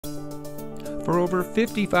For over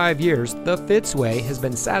 55 years, the Fitzway has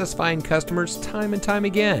been satisfying customers time and time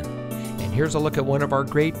again. And here's a look at one of our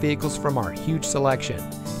great vehicles from our huge selection.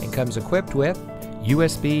 It comes equipped with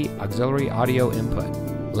USB auxiliary audio input,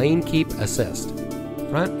 lane keep assist,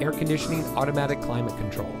 front air conditioning automatic climate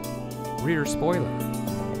control, rear spoiler,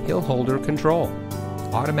 hill holder control,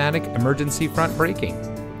 automatic emergency front braking,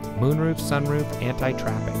 moonroof, sunroof,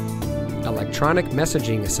 anti-traffic, electronic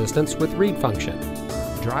messaging assistance with read function,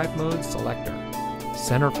 drive mode selector,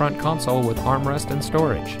 center front console with armrest and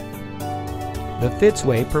storage. The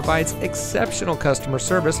Fitzway provides exceptional customer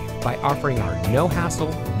service by offering our no-hassle,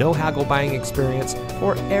 no-haggle buying experience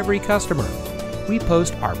for every customer. We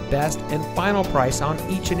post our best and final price on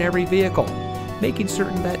each and every vehicle, making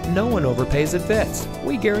certain that no one overpays at Fitz.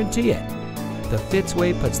 We guarantee it. The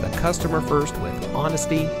Fitzway puts the customer first with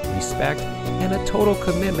honesty, respect, and a total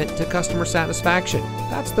commitment to customer satisfaction.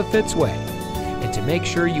 That's the Fitzway. And to make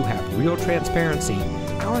sure you have real transparency,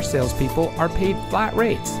 our salespeople are paid flat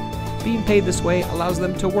rates. Being paid this way allows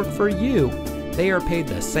them to work for you. They are paid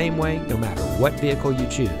the same way no matter what vehicle you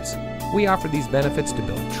choose. We offer these benefits to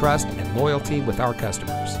build trust and loyalty with our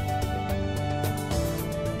customers.